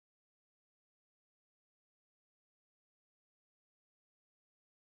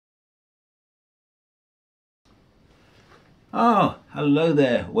Oh, hello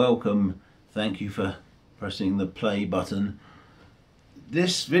there, welcome. Thank you for pressing the play button.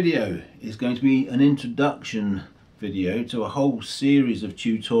 This video is going to be an introduction video to a whole series of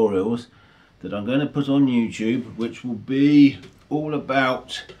tutorials that I'm going to put on YouTube, which will be all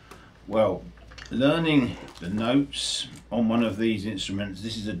about, well, learning the notes on one of these instruments.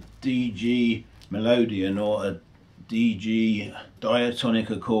 This is a DG Melodeon, or a DG diatonic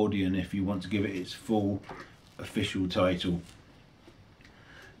accordion if you want to give it its full official title.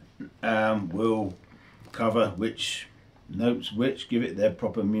 We'll cover which notes give it their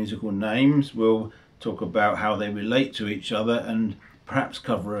proper musical names. We'll talk about how they relate to each other and perhaps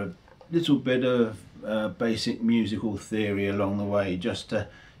cover a little bit of basic musical theory along the way, just to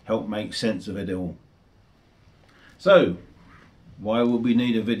help make sense of it all. So, why would we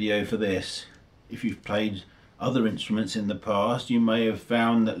need a video for this? If you've played other instruments in the past, you may have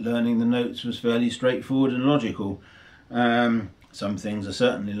found that learning the notes was fairly straightforward and logical. Some things are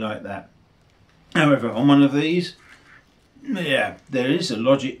certainly like that. However, on one of these, yeah, there is a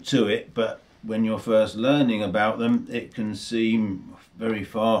logic to it, but when you're first learning about them, it can seem very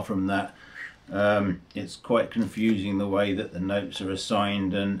far from that. It's quite confusing the way that the notes are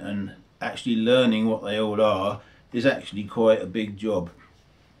assigned, and actually learning what they all are is actually quite a big job.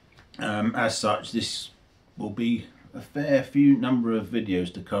 As such, this will be a fair few number of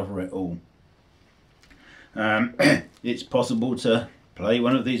videos to cover it all. It's possible to play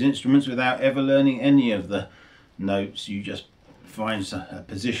one of these instruments without ever learning any of the notes. You just find a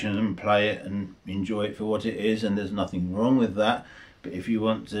position and play it and enjoy it for what it is, and there's nothing wrong with that. But if you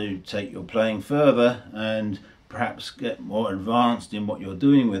want to take your playing further and perhaps get more advanced in what you're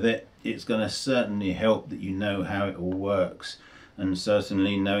doing with it, it's going to certainly help that you know how it all works, and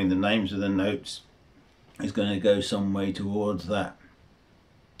certainly knowing the names of the notes is going to go some way towards that.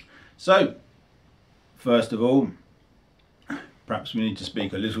 So, first of all, perhaps we need to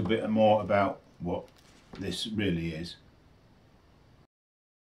speak a little bit more about what this really is.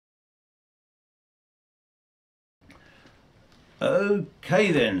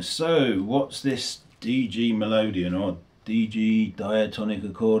 Okay then, so what's this DG Melodeon, or DG diatonic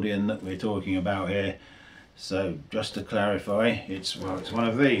accordion, that we're talking about here? So just to clarify, it's one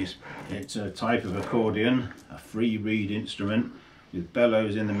of these. It's a type of accordion, a free reed instrument with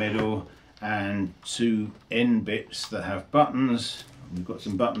bellows in the middle and two end bits that have buttons. We've got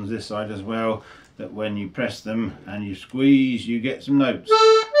some buttons this side as well, that when you press them and you squeeze, you get some notes,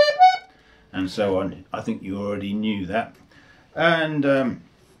 and so on. I think you already knew that. And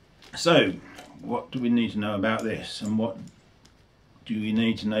so what do we need to know about this, and what do we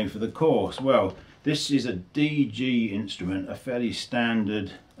need to know for the course? Well, this is a DG instrument, a fairly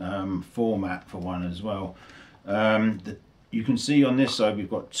standard format for one as well. You can see on this side we've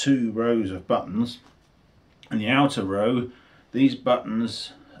got two rows of buttons, and the outer row, these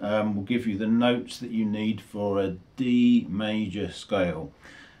buttons will give you the notes that you need for a D major scale,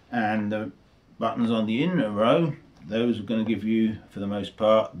 and the buttons on the inner row, those are going to give you, for the most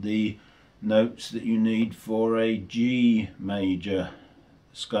part, the notes that you need for a G major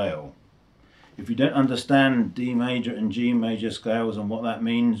scale. If you don't understand D major and G major scales and what that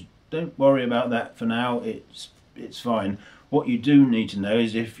means, don't worry about that for now. It's fine. What you do need to know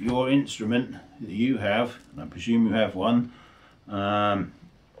is if your instrument that you have, and I presume you have one,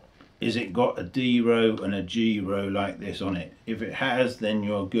 is it got a D row and a G row like this on it? If it has, then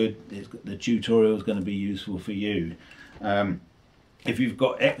you're good. The tutorial is going to be useful for you. If you've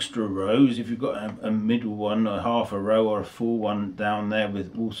got extra rows, if you've got a middle one, or half a row, or a full one down there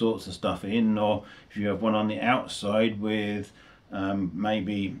with all sorts of stuff in, or if you have one on the outside with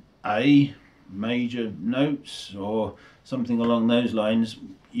maybe A major notes or something along those lines,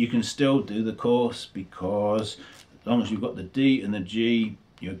 you can still do the course, because as long as you've got the D and the G,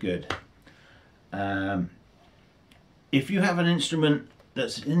 you're good. If you have an instrument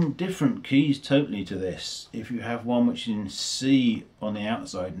that's in different keys totally to this, if you have one which is in C on the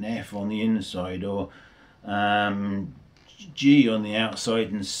outside and F on the inside, or G on the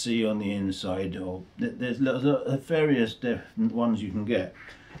outside and C on the inside, or there's various different ones you can get.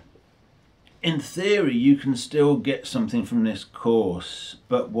 In theory, you can still get something from this course,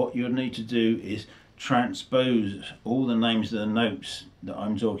 but what you'll need to do is transpose all the names of the notes that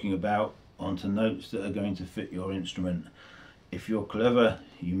I'm talking about onto notes that are going to fit your instrument. If you're clever,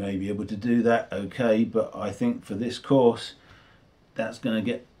 you may be able to do that, okay, but I think for this course that's going to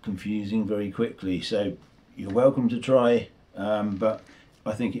get confusing very quickly. So you're welcome to try, but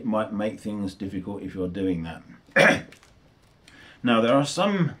I think it might make things difficult if you're doing that. Now, there are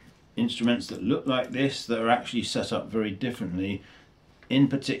some instruments that look like this that are actually set up very differently. In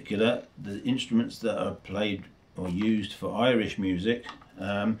particular, the instruments that are played or used for Irish music.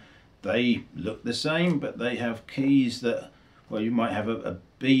 They look the same, but they have keys that, well, you might have a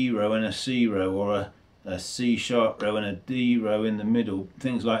B row and a C row, or a C sharp row and a D row in the middle,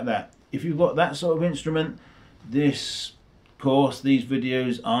 things like that. If you've got that sort of instrument, this course, these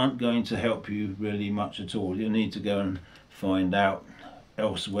videos aren't going to help you really much at all. You'll need to go and find out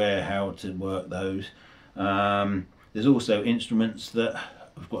elsewhere how to work those. There's also instruments that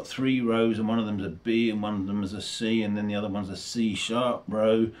have got 3 rows, and one of them's a B and one of them is a C, and then the other one's a C sharp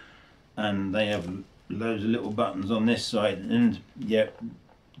row, and they have loads of little buttons on this side. And yeah,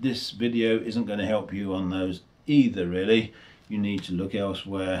 this video isn't going to help you on those either, really. You need to look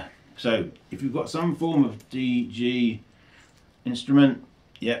elsewhere. So if you've got some form of DG instrument,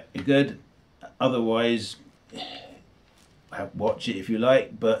 yeah, you're good. Otherwise, watch it if you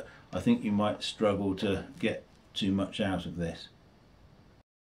like, but I think you might struggle to get too much out of this.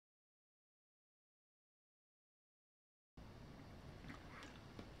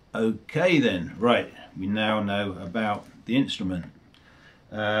 Okay then, right, we now know about the instrument.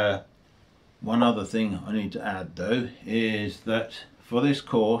 One other thing I need to add though is that for this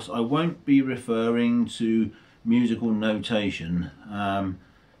course I won't be referring to musical notation.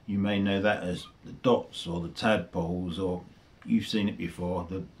 You may know that as the dots or the tadpoles, or you've seen it before,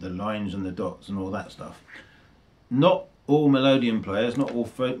 the lines and the dots and all that stuff. Not all Melodeon players, not all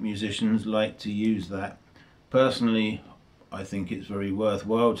folk musicians like to use that. Personally, I think it's very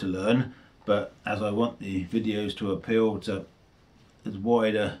worthwhile to learn, but as I want the videos to appeal to as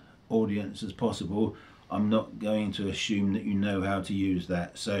wide a audience as possible, I'm not going to assume that you know how to use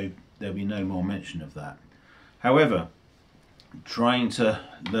that, so there'll be no more mention of that. However, trying to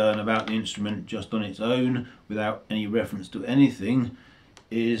learn about the instrument just on its own without any reference to anything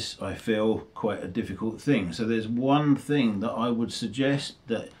is, I feel, quite a difficult thing. So there's one thing that I would suggest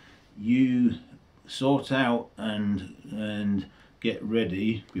that you sort out and get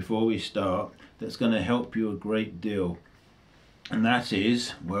ready before we start, that's going to help you a great deal, and that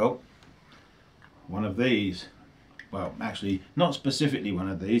is, well, one of these. Well, actually not specifically one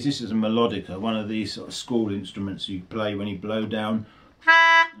of these. This is a melodica, one of these sort of school instruments you play when you blow down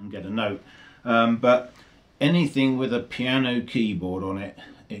and get a note. But anything with a piano keyboard on it.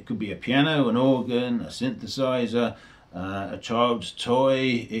 It could be a piano, an organ, a synthesizer, a child's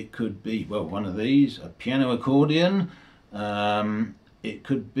toy. It could be, well, one of these, a piano accordion. It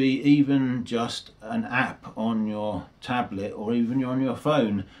could be even just an app on your tablet or even on your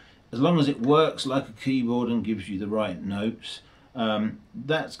phone. As long as it works like a keyboard and gives you the right notes,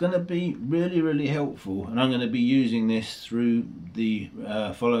 that's going to be really, really helpful. And I'm going to be using this through the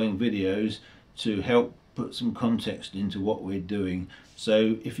following videos to help put some context into what we're doing.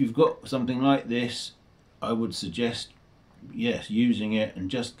 So if you've got something like this, I would suggest, yes, using it and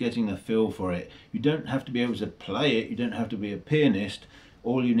just getting a feel for it. You don't have to be able to play it, you don't have to be a pianist.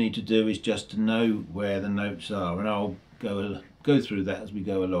 All you need to do is just to know where the notes are, and I'll go through that as we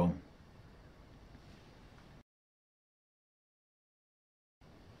go along.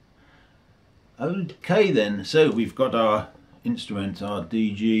 Okay then, so we've got our instrument, our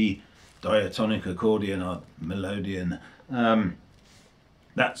DG diatonic accordion, our Melodeon.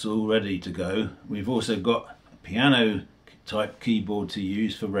 That's all ready to go. We've also got a piano type keyboard to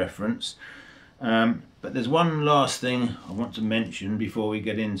use for reference. But there's one last thing I want to mention before we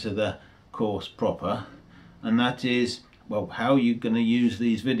get into the course proper, and that is, well, how you're going to use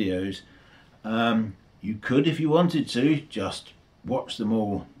these videos. You could, if you wanted to, just watch them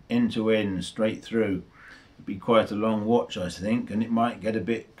all end to end, straight through. It'd be quite a long watch, I think, and it might get a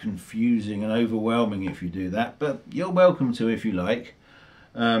bit confusing and overwhelming if you do that, but you're welcome to if you like.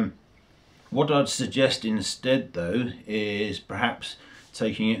 What I'd suggest instead though is perhaps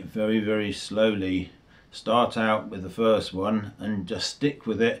taking it very, very slowly. Start out with the first one and just stick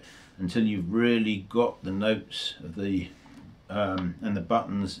with it until you've really got the notes of the and the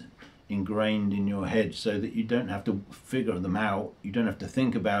buttons ingrained in your head, so that you don't have to figure them out, you don't have to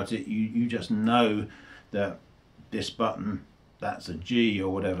think about it, you just know that this button, that's a G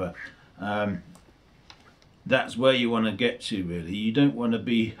or whatever. That's where you want to get to, really. You don't want to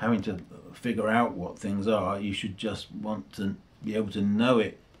be having to figure out what things are, you should just want to be able to know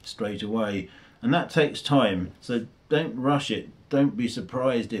it straight away, and that takes time, so don't rush it. Don't be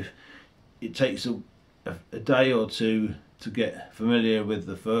surprised if it takes a day or two to get familiar with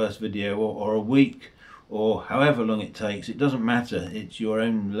the first video, or a week, or however long it takes. It doesn't matter, it's your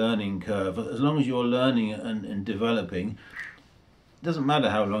own learning curve. As long as you're learning and developing, it doesn't matter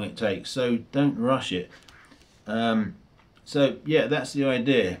how long it takes, so don't rush it. So yeah, that's the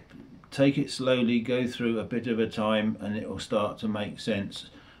idea. Take it slowly, go through a bit of a time, and it will start to make sense.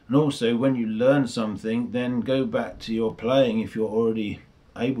 And also when you learn something, then go back to your playing if you're already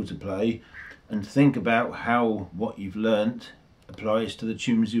able to play, and think about how what you've learnt applies to the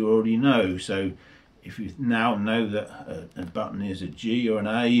tunes you already know. So if you now know that a button is a G or an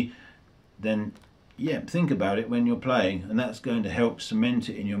A, then yeah, think about it when you're playing, and that's going to help cement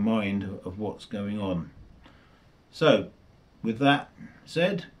it in your mind of what's going on. So with that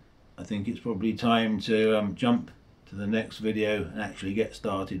said, I think it's probably time to jump to the next video and actually get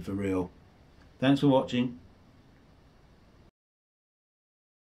started for real. Thanks for watching.